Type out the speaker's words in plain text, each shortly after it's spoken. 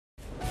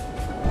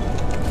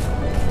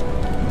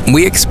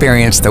We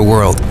experience the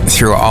world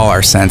through all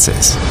our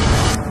senses.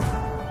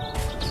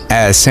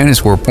 As soon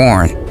as we're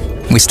born,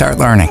 we start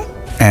learning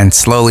and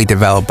slowly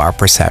develop our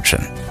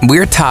perception.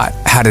 We're taught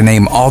how to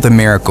name all the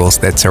miracles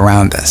that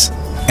surround us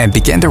and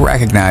begin to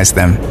recognize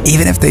them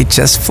even if they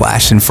just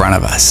flash in front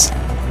of us.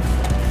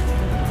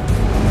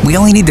 We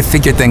only need to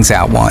figure things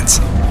out once,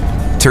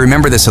 to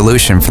remember the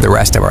solution for the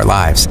rest of our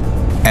lives,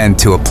 and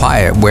to apply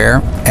it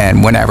where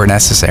and whenever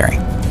necessary.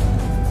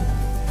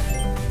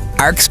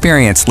 Our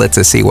experience lets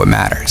us see what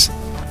matters,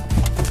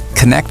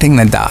 connecting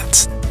the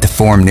dots to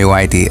form new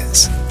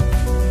ideas.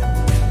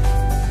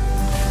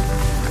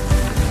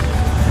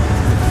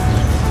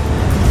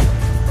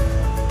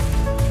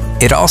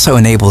 It also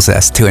enables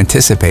us to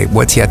anticipate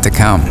what's yet to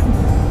come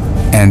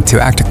and to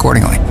act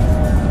accordingly.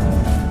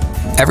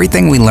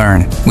 Everything we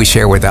learn, we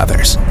share with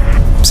others,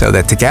 so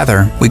that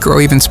together we grow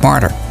even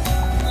smarter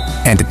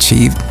and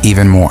achieve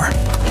even more.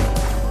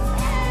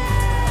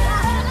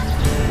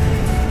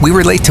 We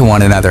relate to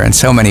one another in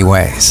so many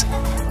ways.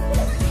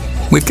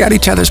 We've got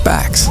each other's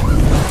backs.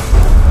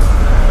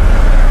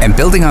 And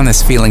building on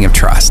this feeling of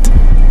trust,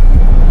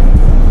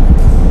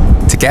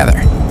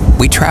 together,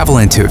 we travel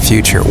into a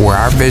future where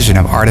our vision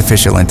of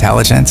artificial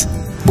intelligence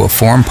will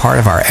form part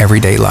of our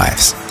everyday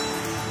lives.